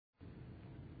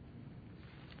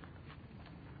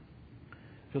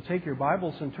If you'll take your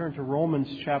Bibles and turn to Romans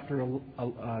chapter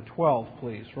 12,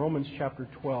 please. Romans chapter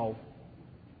 12.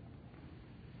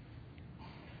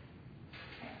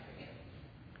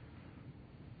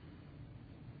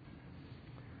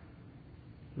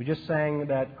 We just sang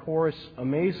that chorus,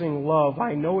 Amazing Love.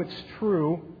 I know it's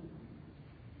true.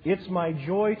 It's my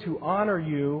joy to honor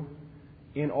you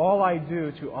in all I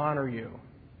do to honor you.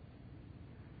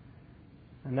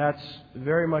 And that's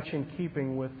very much in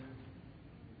keeping with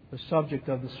the subject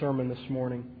of the sermon this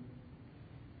morning.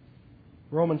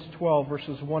 Romans 12,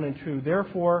 verses 1 and 2.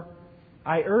 Therefore,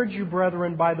 I urge you,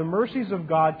 brethren, by the mercies of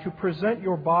God, to present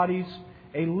your bodies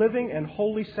a living and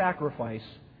holy sacrifice,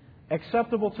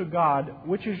 acceptable to God,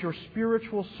 which is your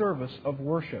spiritual service of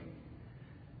worship.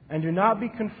 And do not be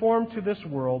conformed to this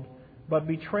world, but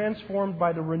be transformed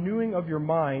by the renewing of your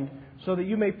mind, so that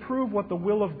you may prove what the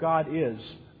will of God is,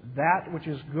 that which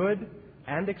is good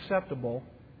and acceptable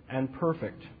and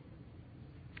perfect.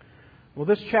 Well,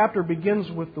 this chapter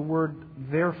begins with the word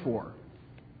therefore.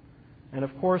 And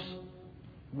of course,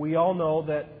 we all know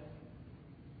that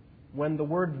when the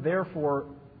word therefore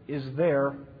is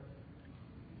there,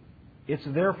 it's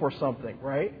there for something,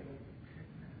 right?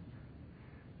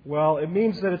 Well, it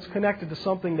means that it's connected to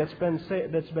something that's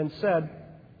been said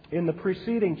in the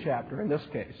preceding chapter, in this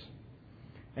case.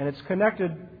 And it's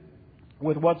connected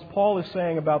with what Paul is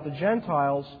saying about the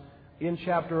Gentiles in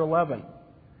chapter 11.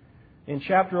 In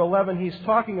chapter 11, he's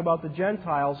talking about the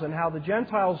Gentiles and how the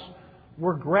Gentiles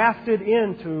were grafted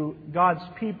into God's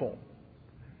people,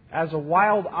 as a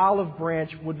wild olive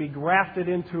branch would be grafted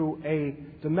into a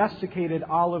domesticated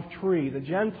olive tree. The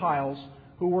Gentiles,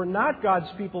 who were not God's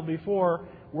people before,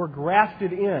 were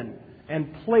grafted in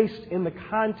and placed in the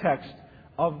context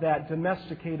of that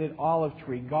domesticated olive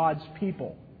tree, God's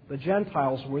people. The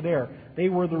Gentiles were there. They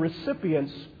were the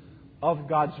recipients of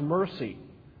God's mercy,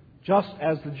 just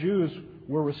as the Jews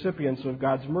were recipients of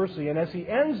God's mercy. And as he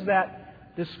ends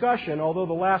that discussion, although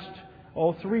the last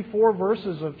 3-4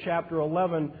 verses of chapter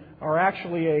 11 are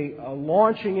actually a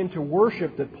launching into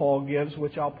worship that Paul gives,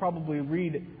 which I'll probably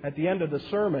read at the end of the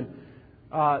sermon,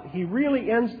 he really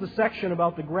ends the section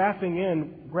about the grafting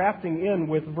in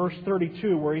with verse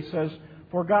 32, where he says,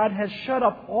 For God has shut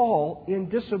up all in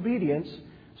disobedience,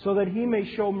 so that he may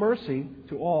show mercy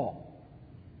to all.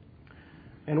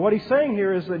 And what he's saying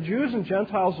here is that Jews and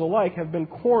Gentiles alike have been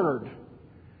cornered.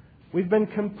 We've been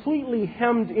completely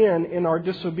hemmed in our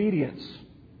disobedience.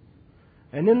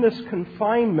 And in this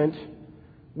confinement,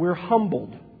 we're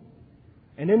humbled.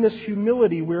 And in this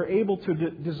humility, we're able to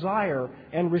desire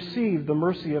and receive the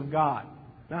mercy of God.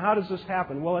 Now, how does this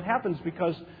happen? Well, it happens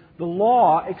because the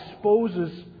law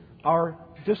exposes our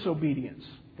disobedience.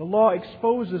 The law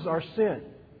exposes our sin.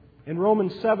 In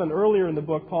Romans 7, earlier in the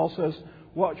book, Paul says,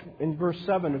 in verse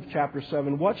 7 of chapter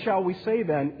 7, What shall we say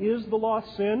then? Is the law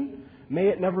sin? May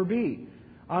it never be.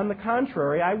 On the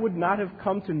contrary, I would not have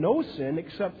come to know sin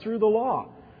except through the law.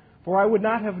 For I would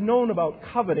not have known about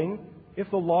coveting if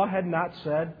the law had not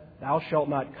said, Thou shalt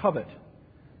not covet.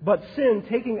 But sin,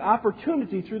 taking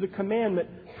opportunity through the commandment,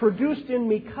 produced in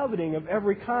me coveting of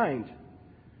every kind.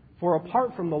 For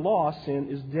apart from the law, sin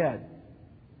is dead.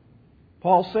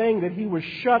 Paul's saying that he was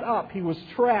shut up, he was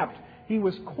trapped, he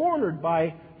was cornered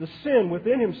by the sin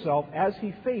within himself as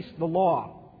he faced the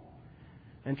law.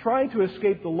 And trying to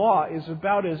escape the law is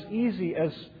about as easy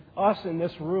as us in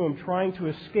this room trying to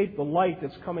escape the light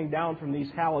that's coming down from these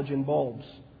halogen bulbs.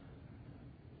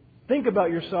 Think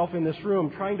about yourself in this room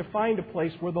trying to find a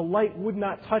place where the light would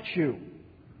not touch you,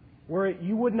 where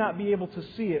you would not be able to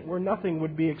see it, where nothing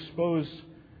would be exposed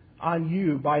on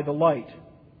you by the light.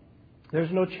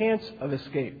 There's no chance of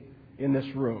escape in this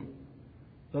room.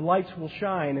 The lights will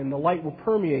shine and the light will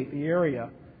permeate the area,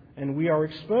 and we are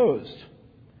exposed.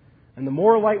 And the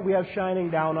more light we have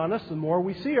shining down on us, the more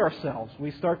we see ourselves.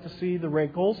 We start to see the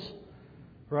wrinkles,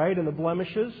 right, and the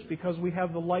blemishes because we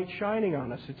have the light shining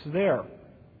on us. It's there.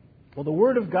 Well, the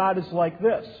Word of God is like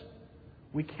this.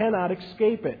 We cannot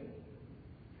escape it.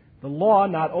 The law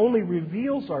not only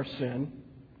reveals our sin,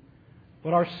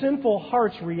 but our sinful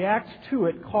hearts react to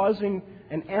it, causing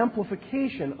an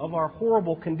amplification of our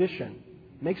horrible condition.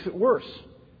 Makes it worse.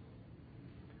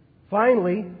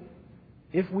 Finally,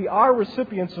 if we are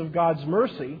recipients of God's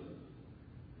mercy,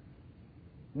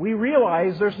 we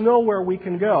realize there's nowhere we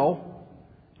can go.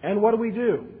 And what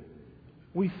do?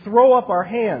 We throw up our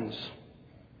hands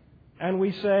and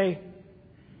we say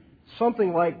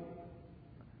something like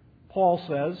Paul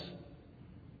says,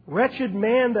 Wretched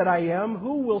man that I am,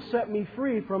 who will set me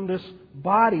free from this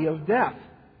body of death?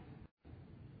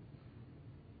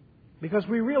 Because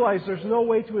we realize there's no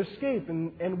way to escape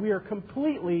and we are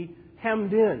completely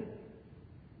hemmed in.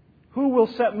 Who will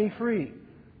set me free?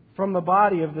 from the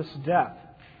body of this death.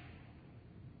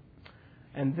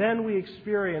 And then we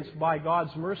experience, by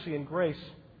God's mercy and grace,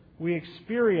 we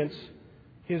experience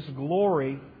His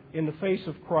glory in the face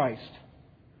of Christ.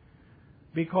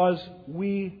 Because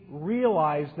we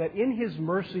realize that in His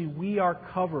mercy we are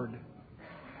covered.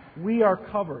 We are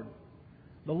covered.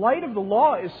 The light of the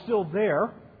law is still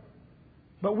there,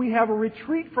 but we have a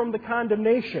retreat from the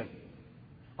condemnation,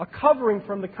 a covering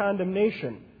from the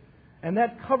condemnation. And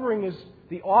that covering is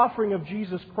the offering of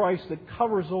Jesus Christ that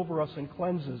covers over us and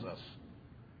cleanses us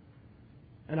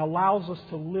and allows us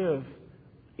to live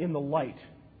in the light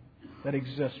that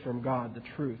exists from God, the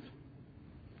truth.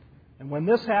 And when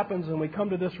this happens and we come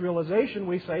to this realization,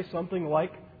 we say something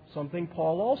like something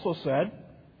Paul also said,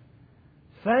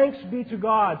 "Thanks be to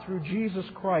God through Jesus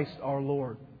Christ our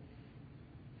Lord."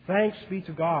 Thanks be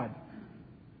to God.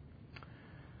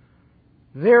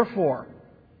 Therefore,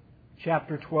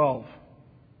 chapter 12,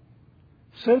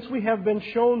 since we have been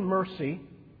shown mercy,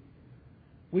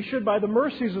 we should by the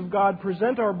mercies of God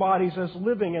present our bodies as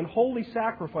living and holy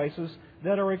sacrifices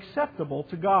that are acceptable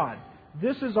to God.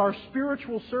 This is our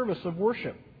spiritual service of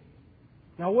worship.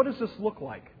 Now, what does this look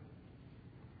like?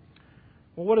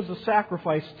 Well, what does a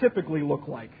sacrifice typically look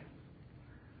like?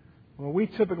 Well, we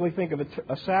typically think of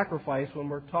a sacrifice when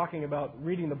we're talking about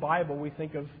reading the Bible. We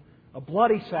think of a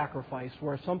bloody sacrifice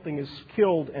where something is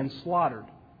killed and slaughtered.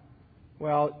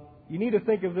 Well, you need to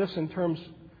think of this in terms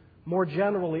more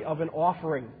generally of an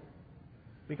offering.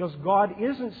 Because God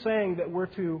isn't saying that we're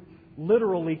to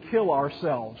literally kill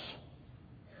ourselves.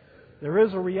 There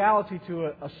is a reality to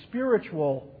a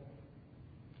spiritual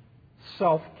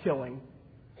self-killing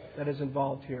that is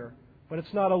involved here. But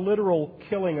it's not a literal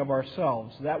killing of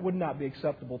ourselves. That would not be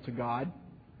acceptable to God.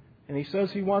 And He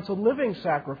says He wants a living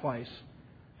sacrifice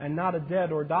and not a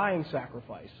dead or dying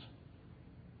sacrifice.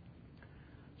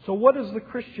 So what does the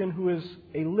Christian who is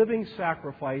a living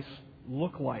sacrifice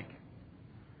look like?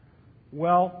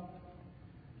 Well,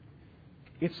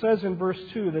 it says in verse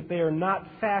 2 that they are not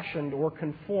fashioned or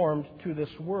conformed to this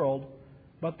world,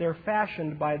 but they're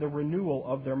fashioned by the renewal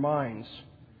of their minds.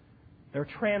 They're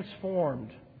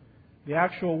transformed. The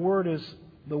actual word is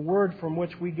the word from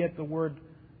which we get the word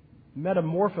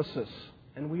metamorphosis.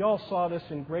 And we all saw this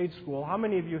in grade school. How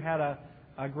many of you had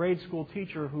a grade school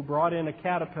teacher who brought in a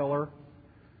caterpillar,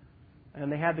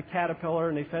 and they had the caterpillar,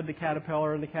 and they fed the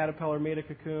caterpillar, and the caterpillar made a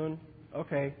cocoon?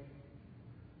 Okay.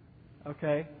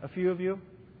 A few of you?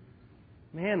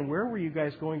 Man, where were you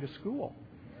guys going to school?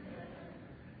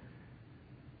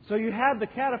 So you had the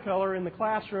caterpillar in the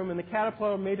classroom, and the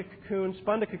caterpillar made a cocoon,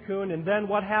 spun a cocoon, and then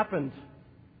what happened?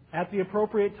 At the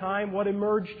appropriate time, what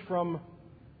emerged from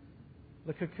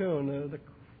the cocoon,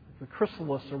 the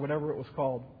chrysalis or whatever it was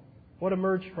called? What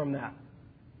emerged from that?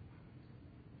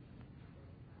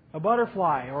 A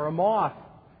butterfly or a moth.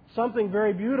 Something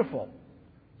very beautiful.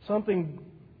 Something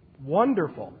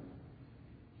wonderful.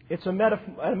 It's a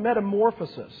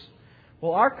metamorphosis.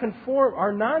 Well,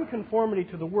 our nonconformity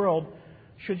to the world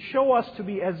should show us to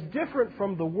be as different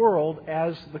from the world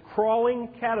as the crawling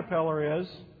caterpillar is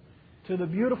to the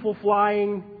beautiful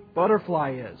flying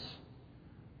butterfly is.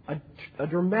 A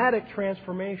dramatic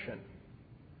transformation.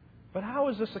 But how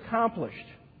is this accomplished?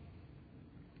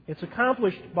 It's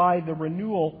accomplished by the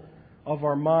renewal of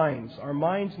our minds. Our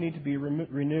minds need to be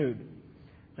renewed.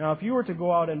 Now, if you were to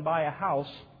go out and buy a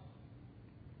house,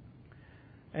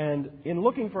 and in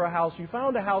looking for a house, you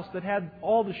found a house that had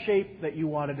all the shape that you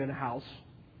wanted in a house.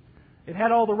 It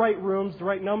had all the right rooms, the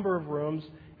right number of rooms.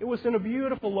 It was in a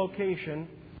beautiful location.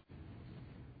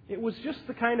 It was just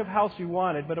the kind of house you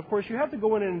wanted, but of course you have to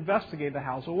go in and investigate the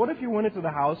house. Well, what if you went into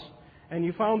the house and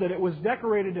you found that it was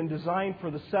decorated and designed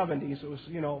for the 70s? It was,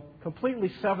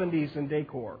 completely 70s in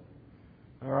decor.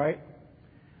 All right?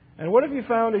 And what if you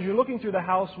found, as you're looking through the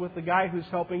house with the guy who's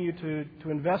helping you to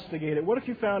investigate it, what if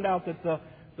you found out that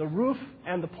the roof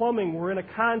and the plumbing were in a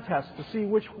contest to see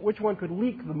which one could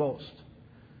leak the most?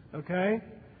 Okay?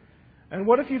 And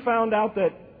what if you found out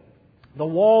that the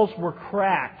walls were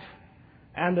cracked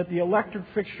and that the electric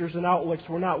fixtures and outlets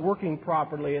were not working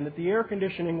properly and that the air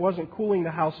conditioning wasn't cooling the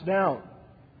house down?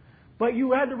 But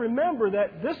you had to remember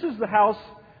that this is the house...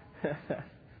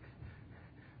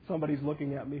 Somebody's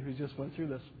looking at me who just went through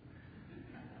this.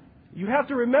 You have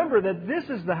to remember that this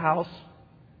is the house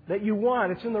that you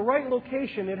want. It's in the right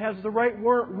location. It has the right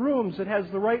rooms. It has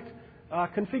the right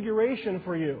configuration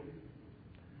for you.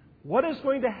 What is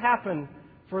going to happen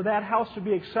for that house to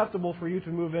be acceptable for you to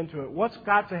move into it? What's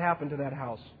got to happen to that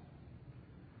house?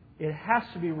 It has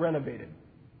to be renovated.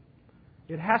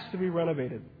 It has to be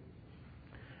renovated.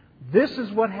 This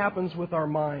is what happens with our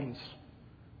minds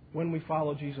when we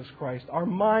follow Jesus Christ. Our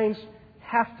minds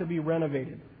have to be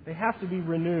renovated. They have to be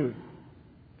renewed.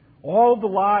 All the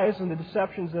lies and the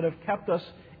deceptions that have kept us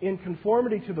in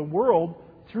conformity to the world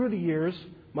through the years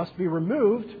must be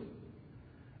removed,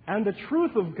 and the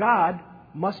truth of God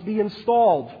must be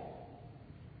installed.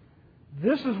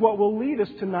 This is what will lead us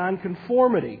to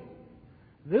nonconformity.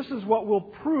 This is what will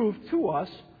prove to us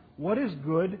what is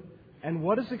good and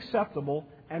what is acceptable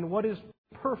and what is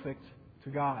perfect to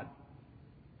God.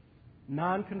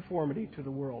 Nonconformity to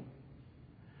the world.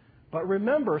 But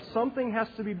remember, something has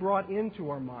to be brought into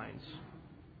our minds.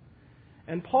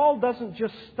 And Paul doesn't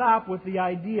just stop with the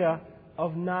idea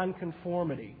of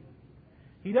nonconformity.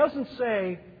 He doesn't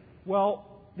say, well,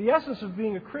 the essence of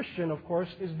being a Christian, of course,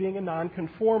 is being a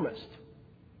nonconformist.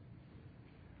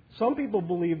 Some people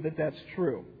believe that that's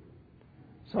true.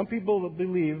 Some people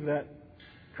believe that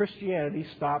Christianity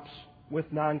stops with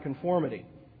nonconformity.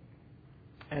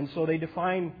 And so they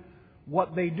define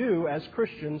what they do as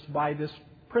Christians by this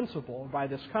principle, by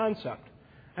this concept.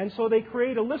 And so they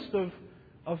create a list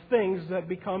of things that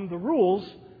become the rules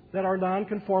that are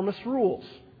nonconformist rules.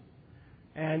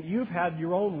 And you've had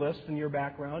your own list in your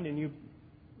background, and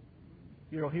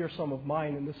you'll hear some of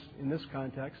mine in this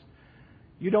context.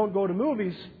 You don't go to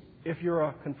movies if you're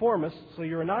a conformist, so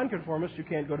you're a nonconformist, you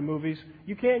can't go to movies.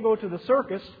 You can't go to the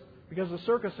circus, because the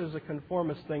circus is a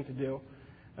conformist thing to do,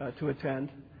 to attend.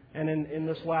 And in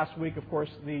this last week, of course,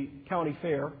 the county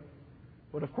fair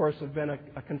would, of course, have been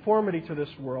a conformity to this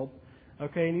world.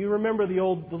 Okay, and you remember the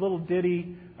little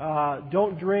ditty,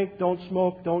 don't drink, don't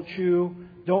smoke, don't chew,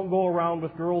 don't go around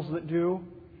with girls that do.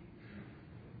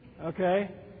 Okay?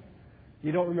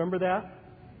 You don't remember that?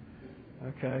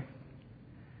 Okay.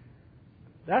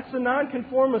 That's the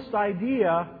nonconformist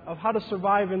idea of how to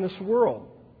survive in this world.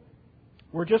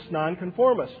 We're just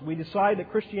nonconformists. We decide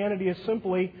that Christianity is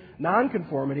simply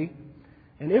nonconformity,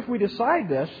 and if we decide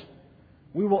this,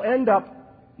 we will end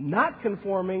up not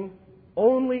conforming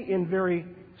only in very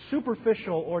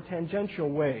superficial or tangential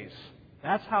ways.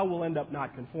 That's how we'll end up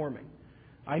not conforming.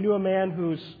 I knew a man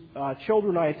whose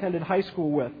children I attended high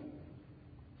school with,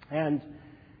 and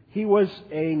he was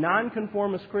a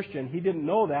nonconformist Christian. He didn't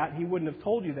know that. He wouldn't have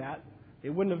told you that. It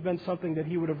wouldn't have been something that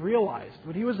he would have realized.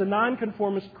 But he was a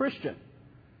nonconformist Christian.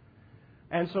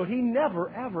 And so he never,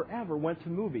 ever, ever went to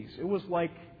movies. It was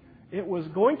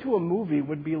going to a movie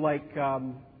would be like,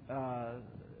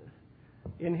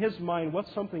 in his mind,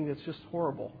 what's something that's just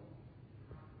horrible?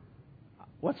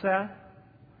 What's that?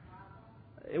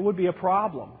 It would be a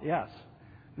problem, yes.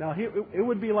 Now, it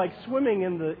would be like swimming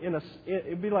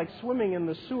it'd be like swimming in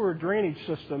the sewer drainage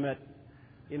system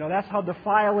that's how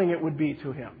defiling it would be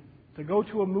to him. To go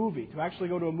to a movie, to actually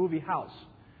go to a movie house.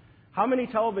 How many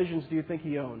televisions do you think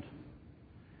he owned?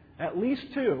 At least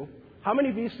 2. How many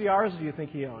VCRs do you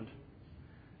think he owned?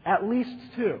 At least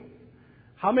 2.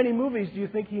 How many movies do you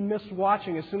think he missed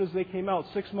watching as soon as they came out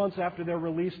 6 months after they're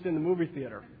released in the movie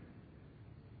theater?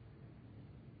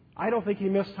 I don't think he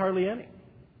missed hardly any.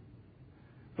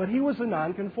 But he was a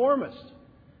nonconformist.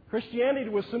 Christianity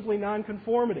was simply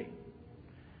nonconformity.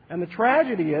 And the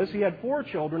tragedy is, he had 4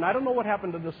 children. I don't know what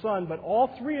happened to the son, but all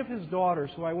 3 of his daughters,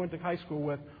 who I went to high school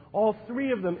with, all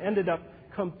 3 of them ended up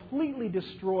completely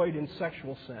destroyed in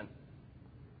sexual sin.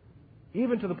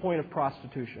 Even to the point of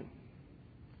prostitution.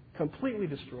 Completely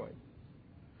destroyed.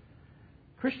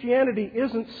 Christianity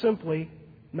isn't simply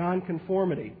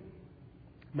nonconformity.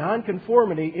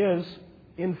 Nonconformity is,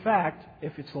 in fact,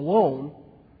 if it's alone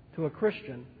to a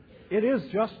Christian, it is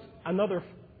just another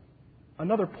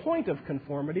point of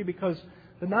conformity, because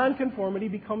the nonconformity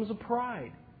becomes a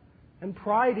pride. And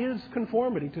pride is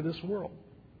conformity to this world.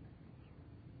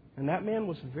 And that man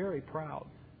was very proud.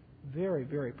 Very,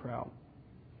 very proud.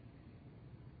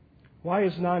 Why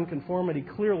is nonconformity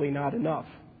clearly not enough?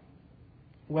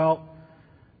 Well,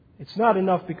 it's not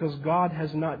enough because God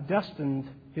has not destined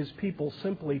His people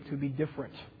simply to be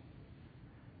different.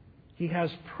 He has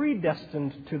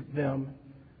predestined to them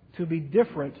to be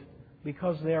different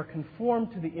because they are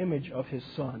conformed to the image of His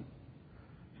Son.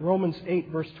 Romans 8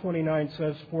 verse 29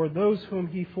 says, "For those whom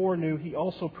He foreknew, He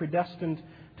also predestined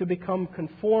to become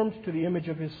conformed to the image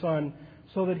of His Son,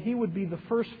 so that He would be the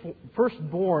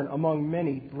firstborn among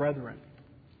many brethren."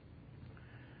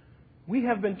 We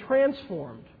have been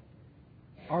transformed.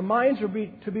 Our minds are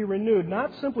to be renewed,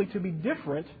 not simply to be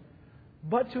different,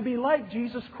 but to be like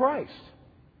Jesus Christ.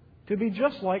 To be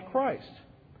just like Christ.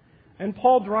 And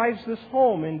Paul drives this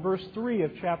home in verse 3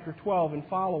 of chapter 12 and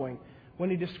following, when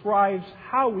he describes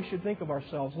how we should think of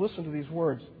ourselves. Listen to these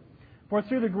words. "For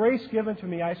through the grace given to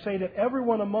me, I say that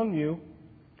everyone among you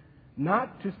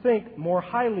not to think more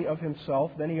highly of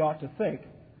himself than he ought to think,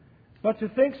 but to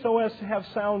think so as to have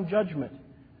sound judgment,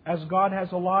 as God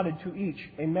has allotted to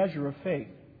each a measure of faith.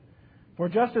 For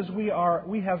just as we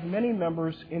have many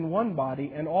members in one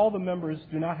body, and all the members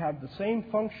do not have the same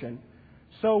function,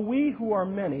 so we who are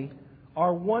many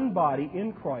are one body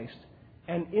in Christ,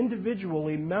 and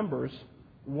individually members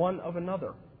one of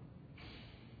another.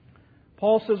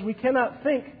 Paul says we cannot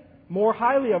think more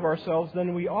highly of ourselves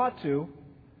than we ought to,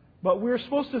 but we're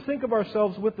supposed to think of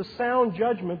ourselves with the sound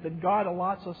judgment that God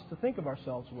allots us to think of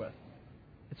ourselves with.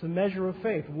 It's a measure of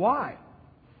faith. Why?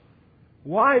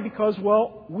 Why? Because,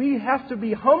 we have to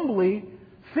be humbly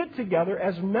fit together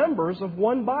as members of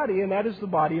one body, and that is the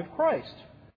body of Christ.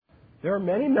 There are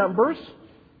many members,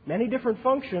 many different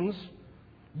functions,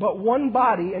 but one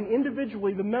body, and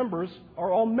individually the members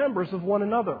are all members of one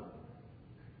another.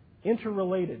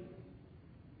 Interrelated,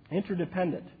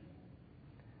 interdependent.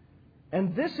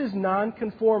 And this is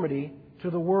nonconformity to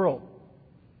the world.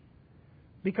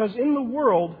 Because in the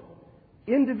world,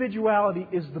 individuality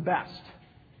is the best.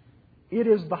 It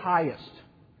is the highest.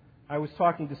 I was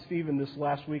talking to Stephen this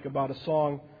last week about a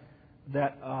song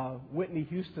that Whitney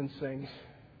Houston sings.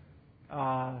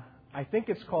 I think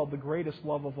it's called The Greatest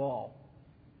Love of All.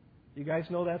 You guys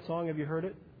know that song? Have you heard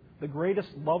it? The greatest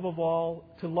love of all.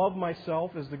 To love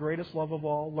myself is the greatest love of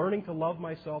all. Learning to love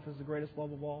myself is the greatest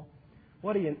love of all.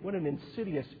 What an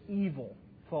insidious, evil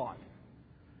thought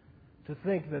to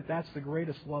think that that's the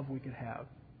greatest love we could have.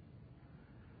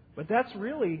 But it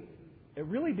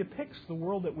really depicts the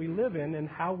world that we live in and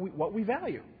what we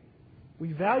value.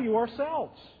 We value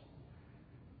ourselves.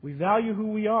 We value who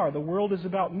we are. The world is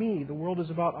about me. The world is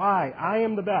about I. I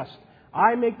am the best.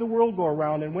 I make the world go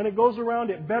around, and when it goes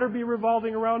around, it better be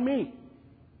revolving around me.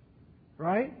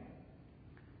 Right?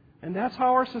 And that's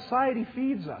how our society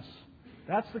feeds us.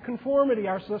 That's the conformity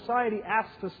our society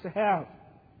asks us to have.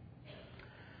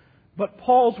 But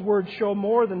Paul's words show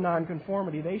more than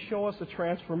nonconformity. They show us a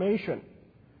transformation.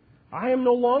 I am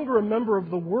no longer a member of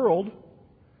the world,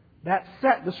 that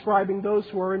set describing those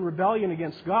who are in rebellion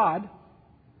against God.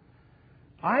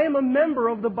 I am a member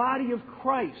of the body of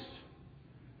Christ.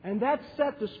 And that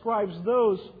set describes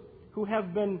those who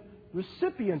have been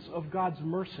recipients of God's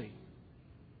mercy.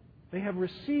 They have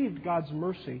received God's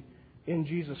mercy in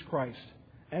Jesus Christ.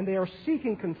 And they are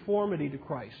seeking conformity to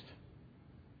Christ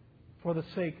for the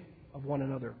sake of one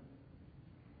another.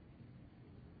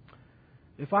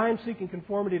 If I am seeking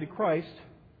conformity to Christ,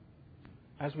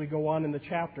 as we go on in the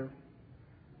chapter,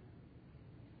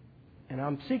 and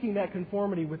I'm seeking that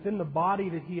conformity within the body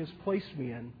that He has placed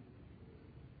me in,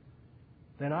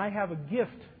 then I have a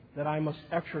gift that I must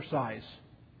exercise.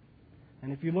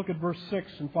 And if you look at verse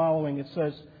 6 and following, it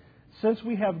says, "Since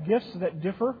we have gifts that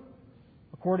differ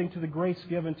according to the grace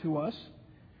given to us,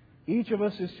 each of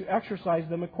us is to exercise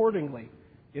them accordingly.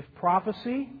 If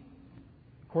prophecy,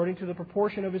 according to the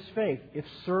proportion of his faith. If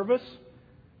service,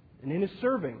 and in his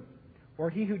serving. Or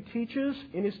he who teaches,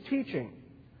 in his teaching.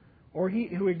 Or he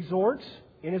who exhorts,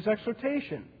 in his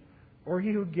exhortation. Or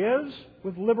he who gives,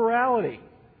 with liberality.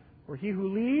 Or he who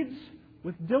leads,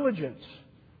 with diligence.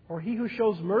 Or he who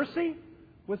shows mercy,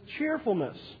 with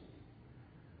cheerfulness."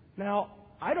 Now,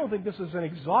 I don't think this is an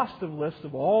exhaustive list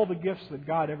of all the gifts that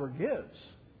God ever gives.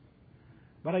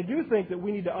 But I do think that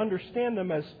we need to understand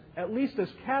them as at least as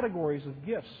categories of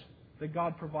gifts that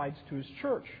God provides to His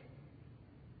church.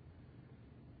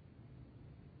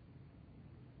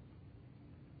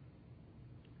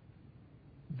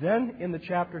 Then in the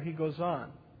chapter he goes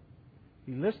on.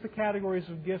 He lists the categories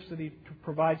of gifts that he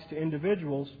provides to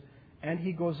individuals, and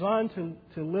he goes on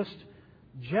to list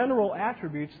general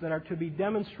attributes that are to be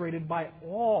demonstrated by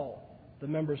all the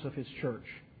members of his church.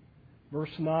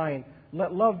 Verse 9,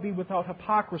 "Let love be without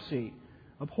hypocrisy.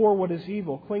 Abhor what is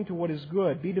evil. Cling to what is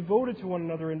good. Be devoted to one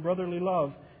another in brotherly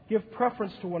love. Give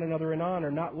preference to one another in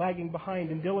honor, not lagging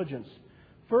behind in diligence.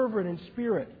 Fervent in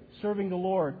spirit, serving the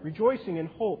Lord. Rejoicing in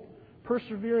hope.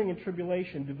 Persevering in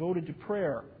tribulation. Devoted to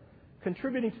prayer.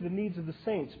 Contributing to the needs of the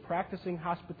saints. Practicing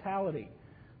hospitality.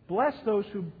 Bless those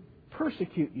who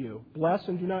persecute you. Bless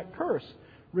and do not curse.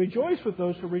 Rejoice with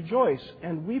those who rejoice,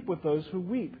 and weep with those who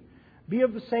weep. Be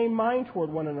of the same mind toward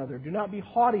one another. Do not be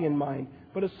haughty in mind,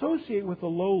 but associate with the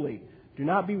lowly. Do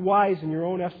not be wise in your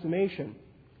own estimation.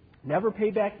 Never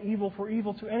pay back evil for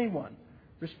evil to anyone.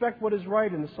 Respect what is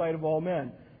right in the sight of all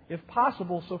men. If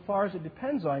possible, so far as it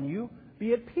depends on you,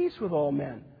 be at peace with all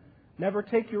men. Never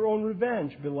take your own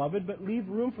revenge, beloved, but leave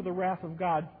room for the wrath of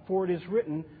God. For it is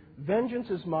written, 'Vengeance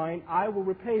is mine, I will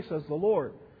repay,' says the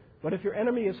Lord. But if your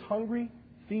enemy is hungry,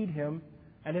 feed him,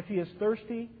 and if he is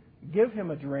thirsty, give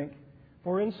him a drink.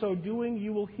 For in so doing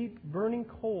you will heap burning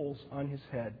coals on his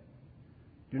head.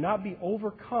 Do not be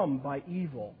overcome by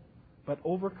evil, but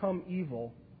overcome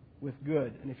evil with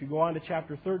good. And if you go on to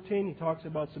chapter 13, he talks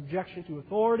about subjection to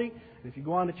authority. And if you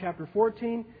go on to chapter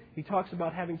 14, he talks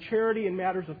about having charity in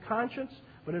matters of conscience.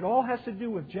 But it all has to do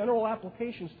with general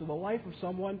applications to the life of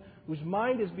someone whose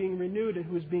mind is being renewed and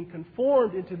who is being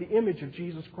conformed into the image of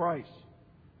Jesus Christ.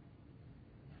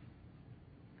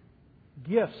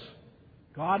 Gifts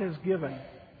God has given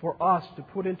for us to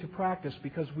put into practice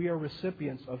because we are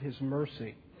recipients of His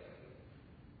mercy.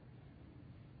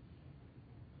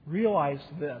 Realize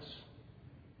this.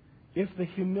 If the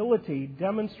humility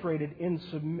demonstrated in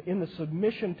the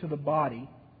submission to the body,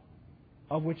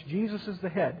 of which Jesus is the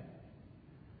head,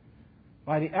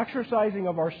 by the exercising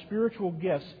of our spiritual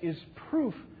gifts is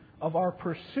proof of our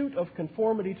pursuit of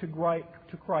conformity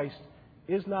to Christ,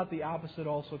 is not the opposite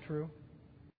also true?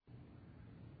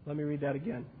 Let me read that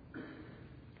again.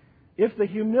 If the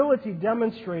humility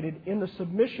demonstrated in the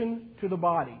submission to the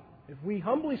body, if we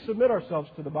humbly submit ourselves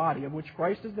to the body of which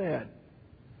Christ is the head,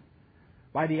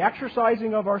 by the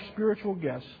exercising of our spiritual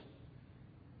gifts,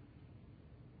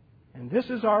 and this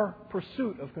is our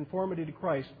pursuit of conformity to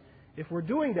Christ, if we're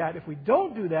doing that, if we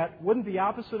don't do that, wouldn't the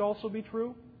opposite also be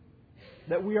true?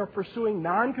 That we are pursuing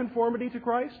non-conformity to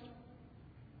Christ?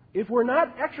 If we're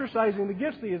not exercising the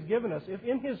gifts that He has given us, if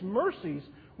in His mercies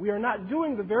we are not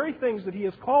doing the very things that He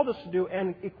has called us to do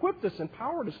and equipped us,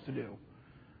 empowered us to do,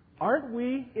 aren't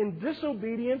we, in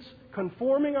disobedience,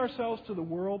 conforming ourselves to the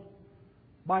world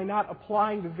by not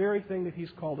applying the very thing that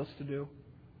He's called us to do?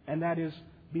 And that is,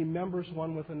 be members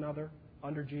one with another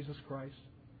under Jesus Christ.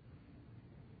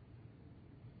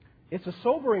 It's a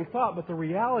sobering thought, but the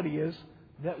reality is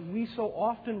that we so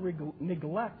often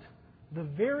neglect the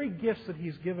very gifts that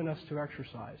He's given us to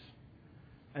exercise,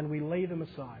 and we lay them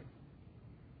aside.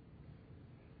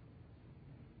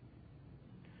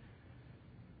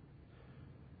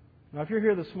 Now, if you're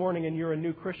here this morning and you're a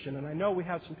new Christian, and I know we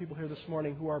have some people here this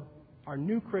morning who are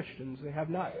new Christians, they have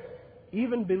not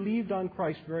even believed on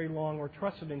Christ very long or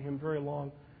trusted in Him very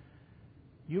long,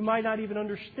 you might not even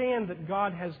understand that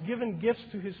God has given gifts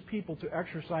to His people to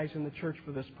exercise in the church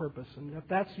for this purpose. And if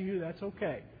that's you, that's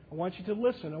okay. I want you to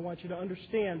listen. I want you to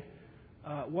understand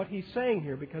what He's saying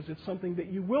here, because it's something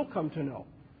that you will come to know.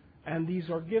 And these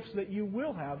are gifts that you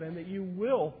will have and that you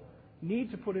will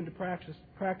need to put into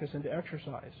practice and to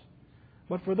exercise.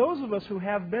 But for those of us who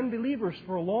have been believers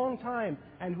for a long time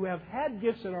and who have had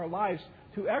gifts in our lives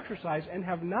to exercise and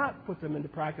have not put them into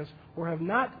practice or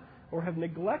have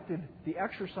neglected the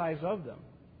exercise of them,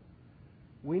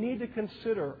 we need to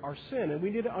consider our sin, and we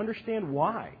need to understand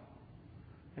why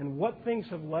and what things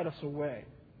have led us away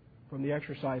from the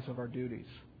exercise of our duties.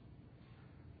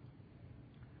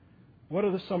 What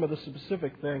are some of the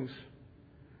specific things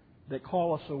that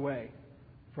call us away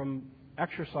from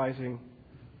exercising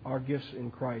our gifts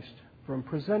in Christ, from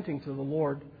presenting to the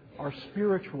Lord our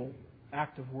spiritual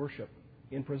act of worship,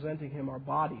 in presenting Him our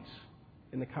bodies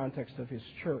in the context of His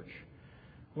church?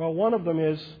 Well, one of them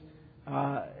is,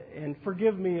 and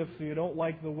forgive me if you don't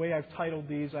like the way I've titled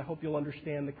these, I hope you'll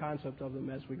understand the concept of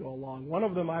them as we go along. One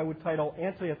of them I would title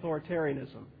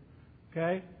anti-authoritarianism.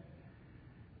 Okay?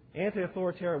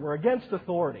 Anti-authoritarian. We're against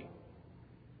authority.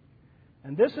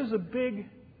 And this is a big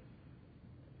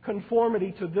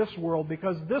conformity to this world,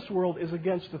 because this world is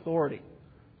against authority.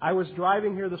 I was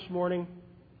driving here this morning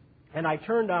and I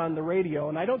turned on the radio,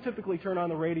 and I don't typically turn on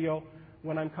the radio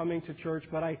when I'm coming to church,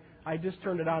 but I just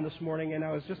turned it on this morning, and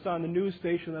I was just on the news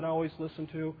station that I always listen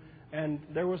to, and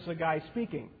there was a guy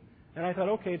speaking. And I thought,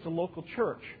 okay, it's a local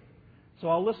church, so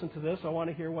I'll listen to this. I want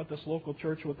to hear what this local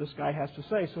church, what this guy has to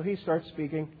say. So he starts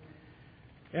speaking,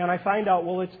 and I find out,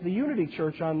 well, it's the Unity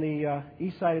Church on the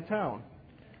east side of town.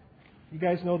 You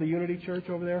guys know the Unity Church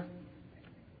over there?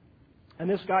 And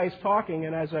this guy is talking,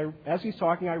 and as he's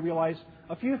talking, I realize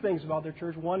a few things about their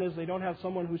church. One is they don't have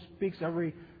someone who speaks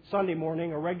every Sunday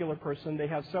morning, a regular person. They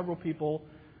have several people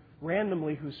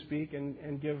randomly who speak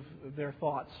and give their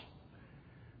thoughts.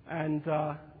 And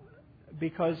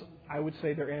because I would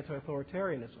say they're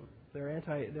anti-authoritarianism.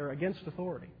 They're against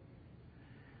authority.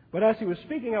 But as he was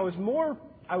speaking, I was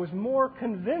more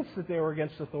convinced that they were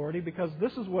against authority, because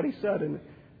this is what he said,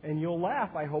 and you'll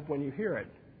laugh, I hope, when you hear it.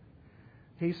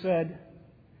 He said,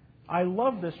 I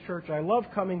love this church. I love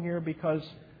coming here because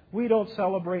we don't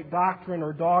celebrate doctrine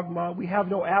or dogma. We have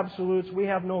no absolutes. We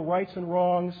have no rights and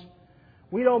wrongs.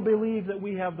 We don't believe that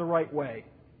we have the right way.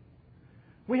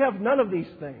 We have none of these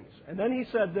things. And then he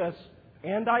said this,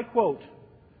 and I quote,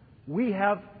 we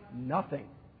have nothing.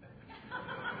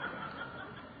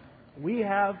 We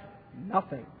have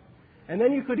nothing. And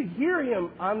then you could hear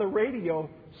him on the radio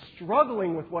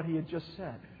struggling with what he had just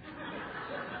said.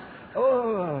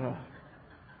 Oh.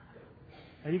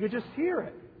 And you could just hear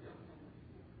it.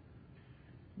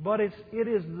 But it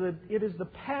is the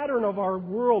pattern of our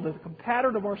world, the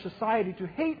pattern of our society to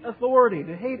hate authority,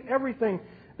 to hate everything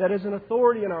that is an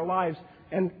authority in our lives.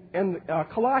 And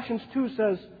Colossians 2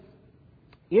 says,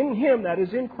 "In Him," that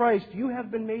is in Christ, "you have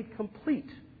been made complete.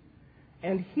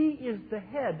 And He is the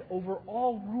head over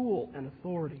all rule and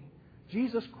authority."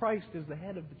 Jesus Christ is the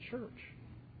head of the church.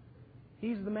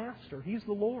 He's the master. He's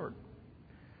the Lord.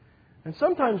 And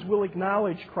sometimes we'll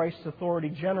acknowledge Christ's authority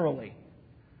generally,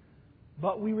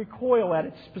 but we recoil at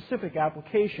its specific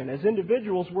application. As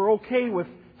individuals, we're okay with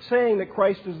saying that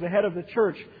Christ is the head of the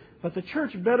church, but the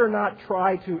church better not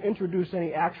try to introduce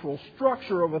any actual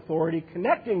structure of authority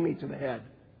connecting me to the head.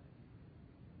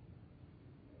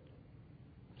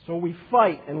 So we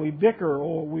fight and we bicker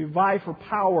or we vie for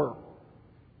power.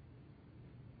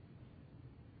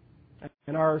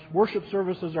 And our worship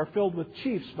services are filled with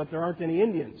chiefs, but there aren't any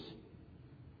Indians.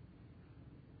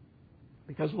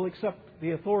 Because we'll accept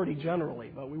the authority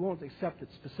generally, but we won't accept it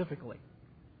specifically.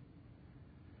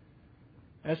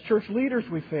 As church leaders,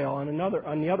 we fail. On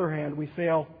the other hand, we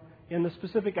fail in the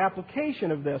specific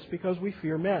application of this because we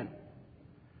fear men.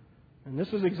 And this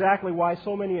is exactly why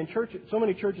so many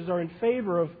churches are in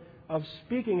favor of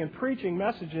speaking and preaching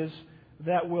messages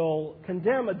that will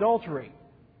condemn adultery.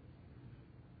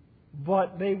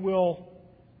 But they will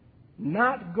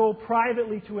not go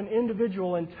privately to an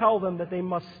individual and tell them that they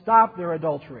must stop their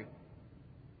adultery.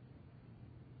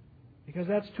 Because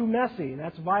that's too messy, and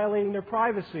that's violating their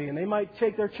privacy, and they might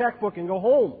take their checkbook and go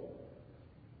home.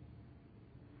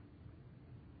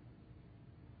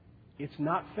 It's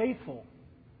not faithful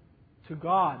to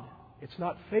God. It's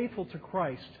not faithful to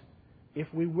Christ if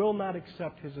we will not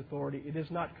accept His authority. It is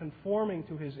not conforming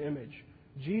to His image.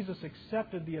 Jesus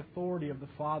accepted the authority of the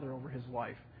Father over His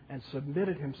life and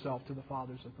submitted Himself to the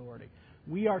Father's authority.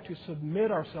 We are to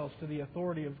submit ourselves to the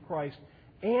authority of Christ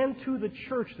and to the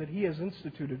church that He has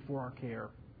instituted for our care,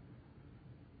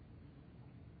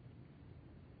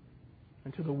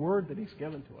 and to the Word that He's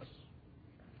given to us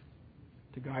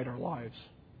to guide our lives.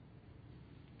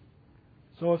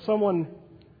 So if someone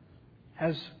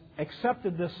has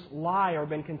accepted this lie or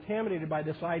been contaminated by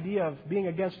this idea of being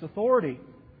against authority,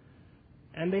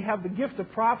 and they have the gift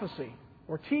of prophecy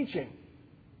or teaching,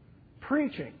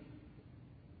 preaching,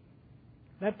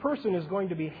 that person is going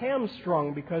to be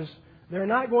hamstrung because they're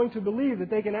not going to believe that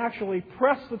they can actually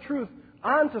press the truth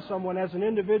onto someone as an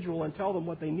individual and tell them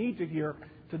what they need to hear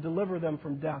to deliver them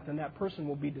from death. And that person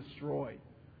will be destroyed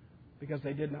because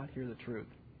they did not hear the truth.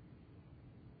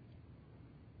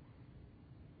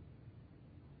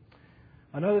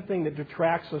 Another thing that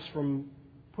detracts us from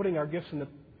putting our gifts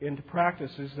into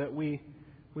practice is that we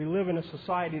live in a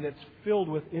society that's filled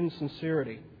with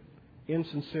insincerity.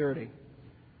 Insincerity.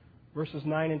 Verses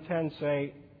 9 and 10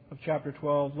 say, of chapter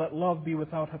 12, "Let love be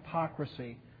without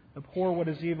hypocrisy. Abhor what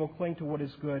is evil, cling to what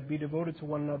is good. Be devoted to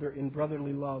one another in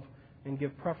brotherly love, and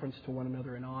give preference to one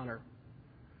another in honor."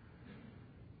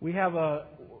 We have a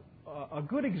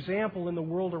good example in the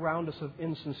world around us of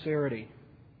insincerity.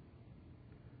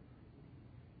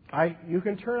 You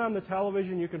can turn on the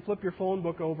television, you can flip your phone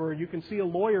book over, you can see a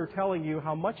lawyer telling you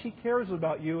how much he cares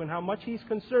about you and how much he's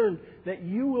concerned that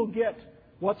you will get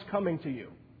what's coming to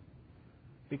you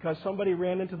because somebody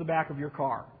ran into the back of your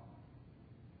car.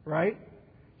 Right?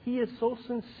 He is so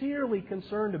sincerely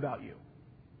concerned about you.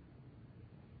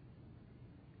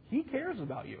 He cares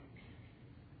about you.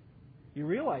 You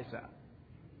realize that.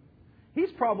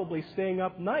 He's probably staying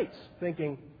up nights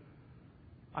thinking,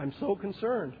 I'm so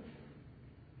concerned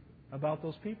about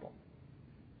those people.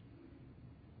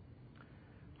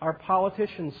 Our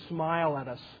politicians smile at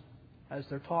us as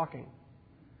they're talking.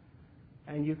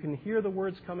 And you can hear the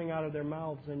words coming out of their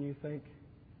mouths and you think,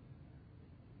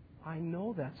 I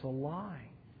know that's a lie.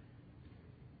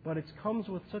 But it comes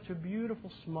with such a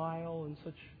beautiful smile and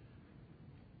such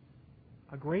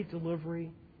a great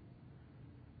delivery.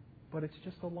 But it's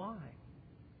just a lie.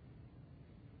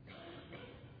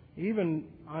 Even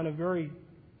on a very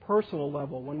personal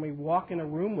level, when we walk in a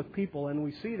room with people and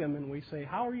we see them and we say,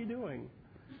 how are you doing?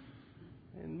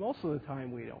 And most of the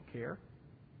time we don't care.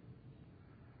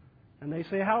 And they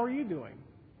say, how are you doing?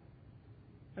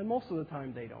 And most of the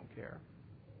time they don't care.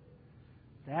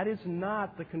 That is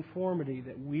not the conformity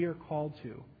that we are called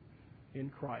to in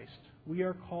Christ. We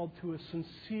are called to a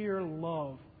sincere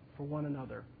love for one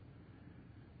another.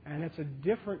 And it's a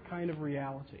different kind of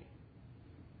reality.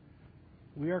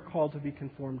 We are called to be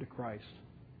conformed to Christ.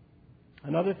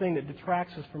 Another thing that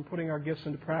detracts us from putting our gifts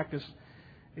into practice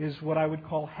is what I would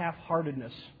call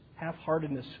half-heartedness.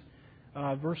 Half-heartedness,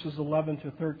 verses 11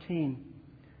 to 13.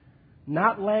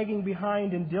 Not lagging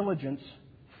behind in diligence,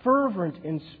 fervent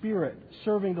in spirit,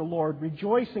 serving the Lord,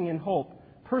 rejoicing in hope,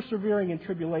 persevering in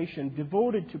tribulation,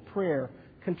 devoted to prayer,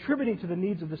 contributing to the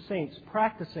needs of the saints,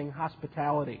 practicing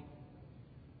hospitality.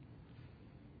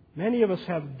 Many of us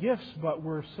have gifts, but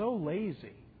we're so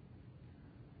lazy,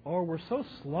 or we're so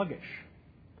sluggish,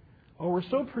 or we're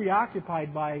so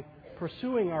preoccupied by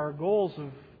pursuing our goals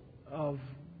of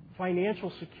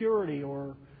financial security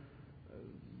or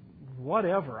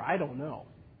whatever, I don't know.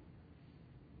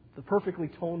 The perfectly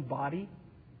toned body.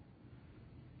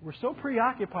 We're so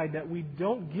preoccupied that we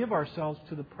don't give ourselves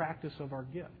to the practice of our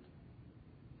gift.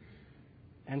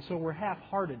 And so we're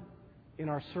half-hearted in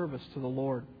our service to the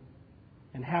Lord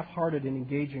and half-hearted in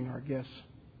engaging our gifts.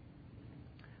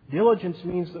 Diligence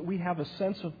means that we have a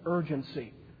sense of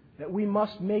urgency, that we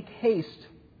must make haste.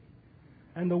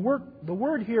 And the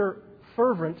word here,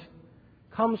 fervent,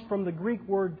 comes from the Greek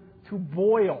word to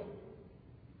boil.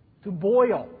 To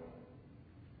boil.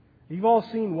 You've all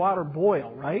seen water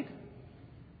boil, right?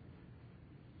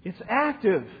 It's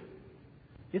active.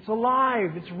 It's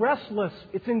alive. It's restless.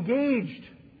 It's engaged.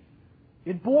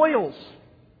 It boils.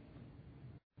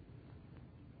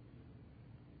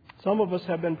 Some of us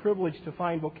have been privileged to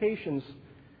find vocations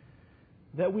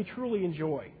that we truly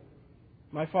enjoy.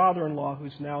 My father-in-law,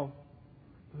 who's now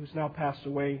passed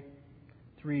away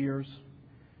 3 years,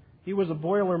 he was a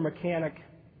boiler mechanic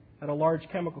at a large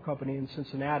chemical company in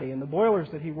Cincinnati, and the boilers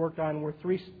that he worked on were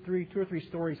 2 or 3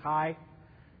 stories high.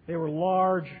 They were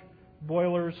large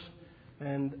boilers,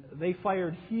 and they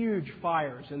fired huge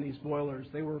fires in these boilers.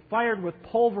 They were fired with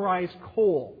pulverized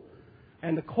coal,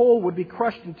 and the coal would be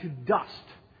crushed into dust,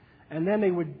 and then they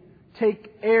would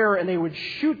take air and they would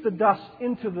shoot the dust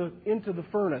into the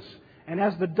furnace. And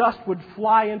as the dust would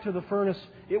fly into the furnace,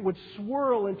 it would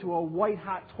swirl into a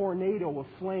white-hot tornado of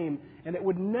flame, and it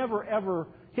would never, ever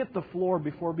hit the floor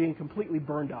before being completely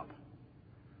burned up.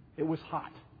 It was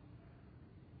hot.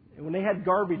 And when they had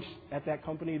garbage at that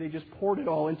company, they just poured it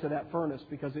all into that furnace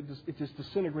because it just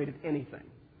disintegrated anything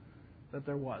that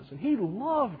there was. And he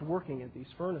loved working at these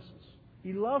furnaces.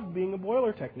 He loved being a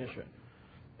boiler technician.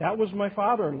 That was my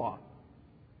father-in-law.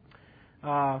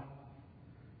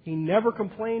 He never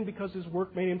complained because his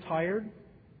work made him tired,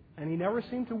 and he never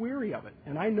seemed to weary of it.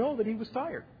 And I know that he was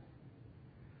tired.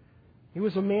 He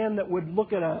was a man that would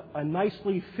look at a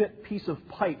nicely fit piece of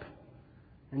pipe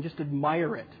and just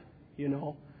admire it, you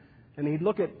know. And he'd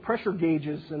look at pressure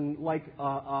gauges, and like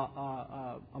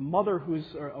a mother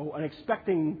an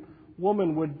expecting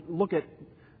woman would look at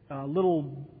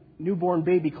little newborn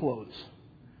baby clothes.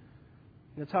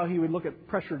 That's how he would look at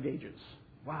pressure gauges.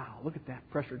 Wow, look at that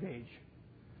pressure gauge.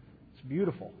 It's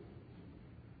beautiful.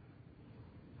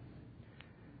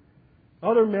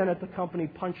 Other men at the company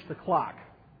punched the clock,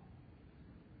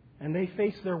 and they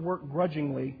faced their work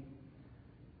grudgingly,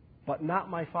 but not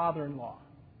my father-in-law.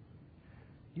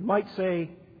 You might say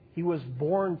he was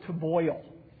born to boil.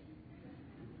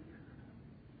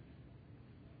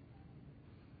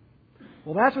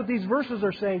 Well, that's what these verses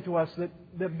are saying to us,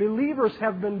 that believers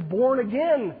have been born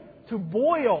again to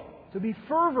boil, to be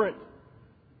fervent,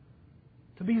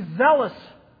 to be zealous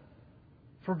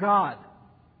for God,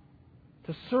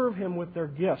 to serve Him with their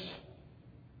gifts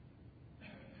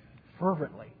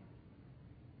fervently.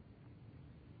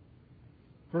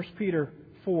 1 Peter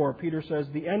 4, Peter says,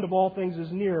 "The end of all things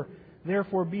is near.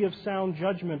 Therefore be of sound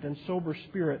judgment and sober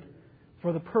spirit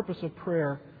for the purpose of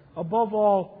prayer. Above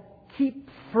all, keep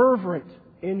fervent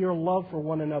in your love for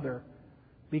one another,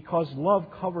 because love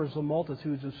covers the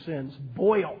multitudes of sins."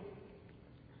 Boil.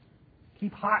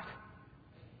 Keep hot.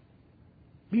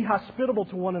 Be hospitable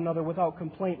to one another without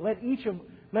complaint. As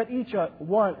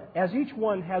each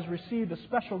one has received a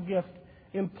special gift,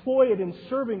 employ it in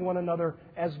serving one another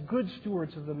as good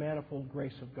stewards of the manifold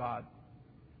grace of God.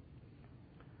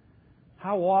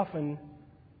 How often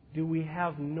do we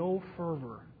have no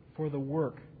fervor for the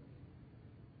work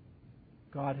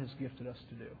God has gifted us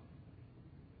to do?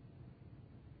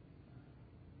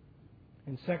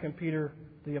 In 2 Peter,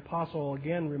 the apostle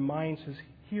again reminds his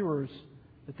hearers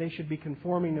that they should be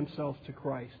conforming themselves to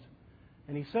Christ.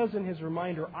 And he says in his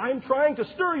reminder, "I'm trying to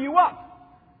stir you up.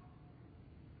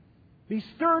 Be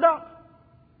stirred up."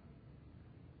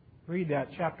 Read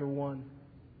that, chapter 1,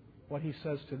 what he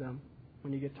says to them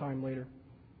when you get time later.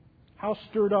 How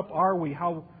stirred up are we?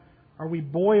 How are we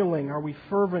boiling? Are we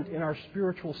fervent in our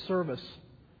spiritual service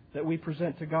that we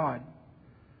present to God?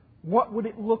 What would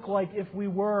it look like if we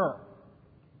were?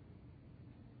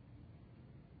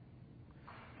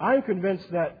 I'm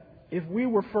convinced that if we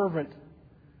were fervent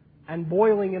and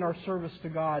boiling in our service to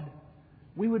God,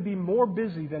 we would be more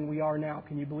busy than we are now.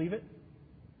 Can you believe it?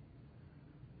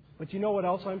 But you know what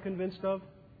else I'm convinced of?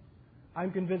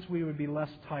 I'm convinced we would be less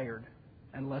tired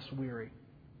and less weary.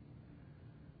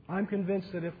 I'm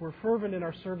convinced that if we're fervent in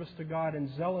our service to God and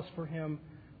zealous for Him,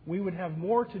 we would have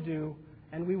more to do,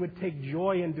 and we would take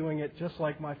joy in doing it, just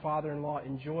like my father-in-law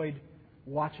enjoyed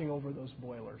watching over those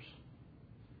boilers.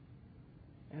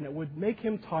 And it would make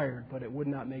him tired, but it would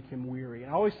not make him weary.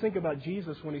 And I always think about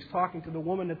Jesus when He's talking to the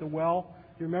woman at the well.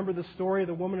 You remember the story of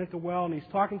the woman at the well? And He's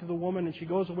talking to the woman, and she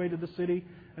goes away to the city.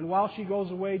 And while she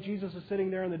goes away, Jesus is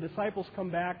sitting there, and the disciples come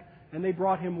back, and they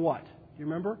brought Him what? Do you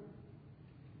remember?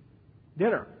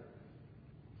 Dinner.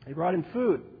 They brought Him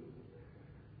food.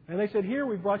 And they said, "Here,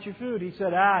 we brought you food." He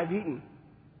said, "I've eaten."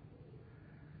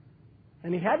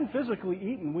 And He hadn't physically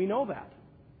eaten. We know that.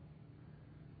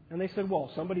 And they said,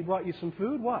 "Well, somebody brought you some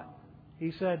food? What?"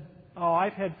 He said, "Oh,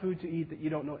 I've had food to eat that you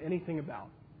don't know anything about."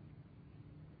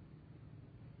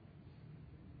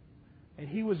 And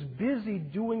He was busy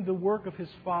doing the work of His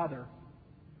Father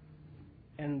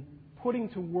and putting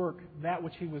to work that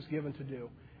which He was given to do.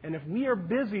 And if we are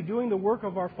busy doing the work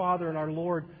of our Father and our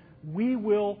Lord, we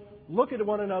will look at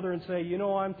one another and say,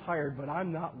 "I'm tired, but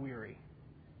I'm not weary.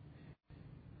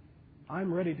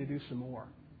 I'm ready to do some more,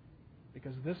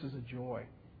 because this is a joy."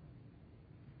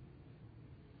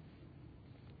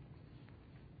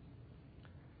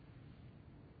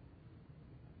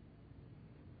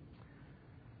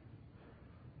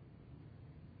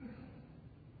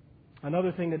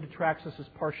 Another thing that detracts us is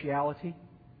partiality.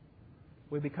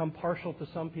 We become partial to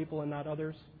some people and not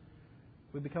others.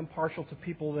 We become partial to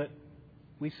people that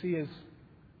we see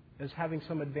as having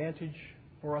some advantage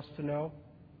for us to know.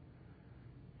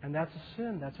 And that's a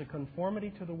sin. That's a conformity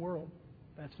to the world.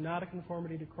 That's not a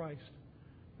conformity to Christ.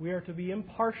 We are to be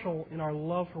impartial in our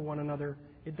love for one another.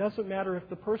 It doesn't matter if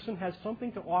the person has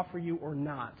something to offer you or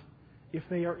not. If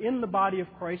they are in the body of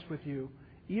Christ with you,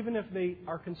 even if they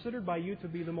are considered by you to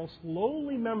be the most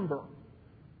lowly member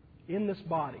in this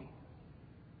body,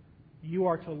 you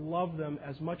are to love them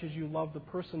as much as you love the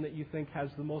person that you think has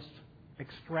the most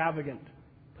extravagant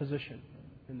position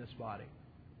in this body.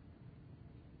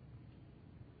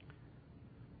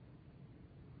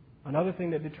 Another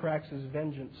thing that detracts is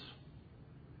vengeance.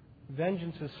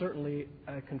 Vengeance is certainly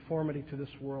a conformity to this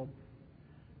world.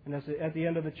 And at the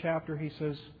end of the chapter, he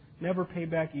says, "Never pay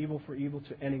back evil for evil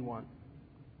to anyone."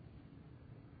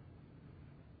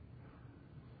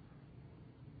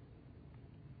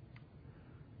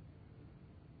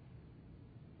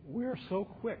 We are so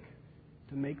quick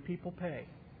to make people pay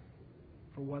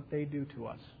for what they do to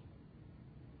us,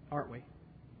 aren't we?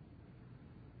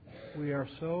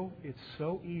 It's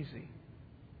so easy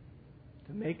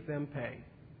to make them pay.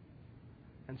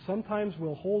 And sometimes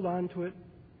we'll hold on to it.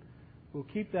 We'll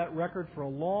keep that record for a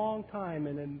long time,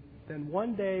 and then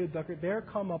one day their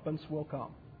comeuppance will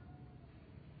come.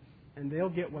 And they'll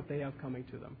get what they have coming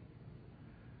to them.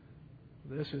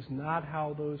 This is not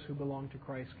how those who belong to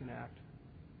Christ can act.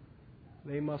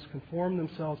 They must conform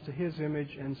themselves to His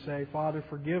image and say, "Father,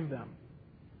 forgive them.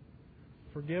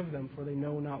 Forgive them, for they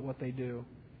know not what they do."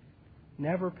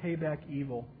 Never pay back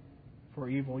evil for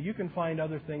evil. You can find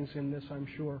other things in this, I'm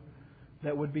sure,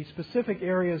 that would be specific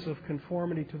areas of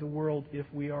conformity to the world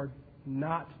if we are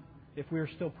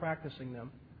still practicing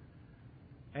them.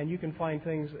 And you can find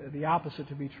things, the opposite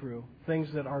to be true,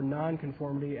 things that are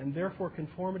non-conformity and therefore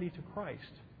conformity to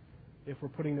Christ if we're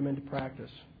putting them into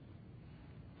practice.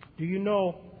 Do you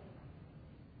know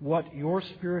what your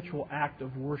spiritual act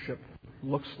of worship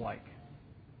looks like?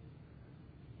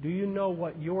 Do you know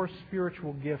what your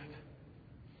spiritual gifts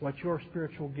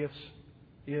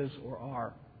is or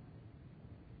are?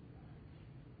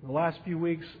 The last few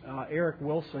weeks, Eric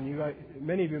Wilson,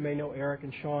 many of you may know Eric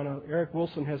and Shauna. Eric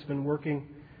Wilson has been working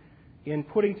in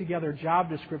putting together job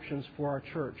descriptions for our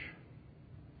church.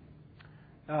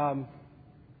 How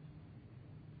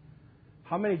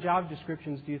many job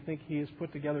descriptions do you think he has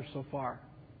put together so far?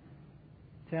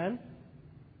 10?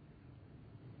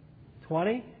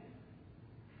 20?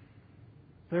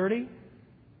 30?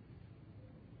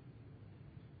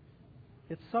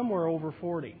 It's somewhere over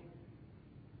 40.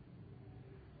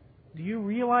 Do you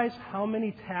realize how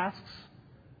many tasks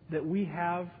that we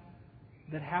have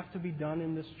that have to be done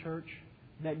in this church,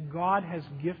 that God has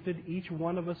gifted each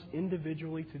one of us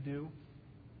individually to do?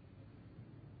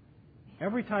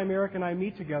 Every time Eric and I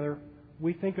meet together,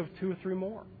 we think of 2 or 3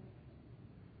 more.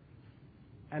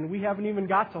 And we haven't even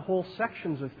got to whole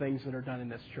sections of things that are done in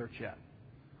this church yet.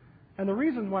 And the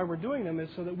reason why we're doing them is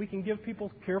so that we can give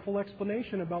people careful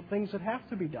explanation about things that have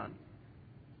to be done.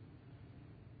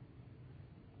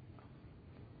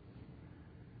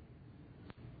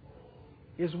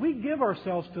 As we give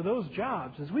ourselves to those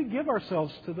jobs, as we give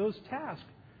ourselves to those tasks,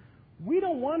 we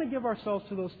don't want to give ourselves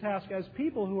to those tasks as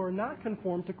people who are not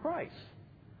conformed to Christ.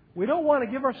 We don't want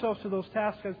to give ourselves to those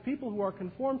tasks as people who are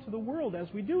conformed to the world as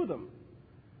we do them.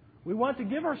 We want to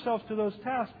give ourselves to those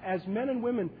tasks as men and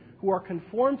women who are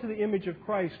conformed to the image of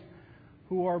Christ,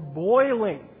 who are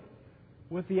boiling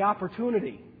with the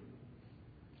opportunity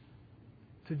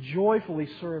to joyfully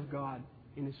serve God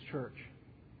in His church.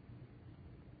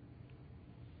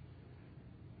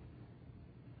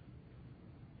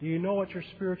 Do you know what your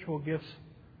spiritual gifts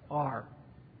are?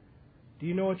 Do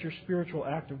you know what your spiritual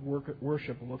act of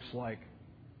worship looks like?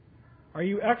 Are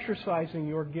you exercising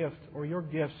your gift or your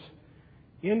gifts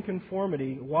in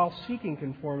conformity while seeking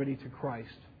conformity to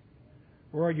Christ?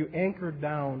 Or are you anchored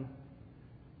down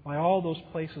by all those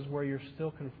places where you're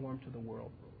still conformed to the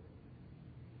world?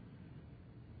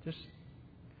 Just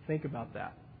think about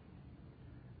that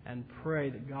and pray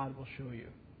that God will show you.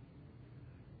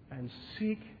 And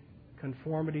seek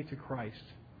conformity to Christ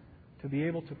to be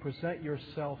able to present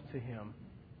yourself to Him,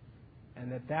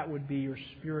 and that would be your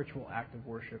spiritual act of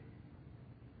worship.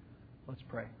 Let's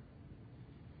pray.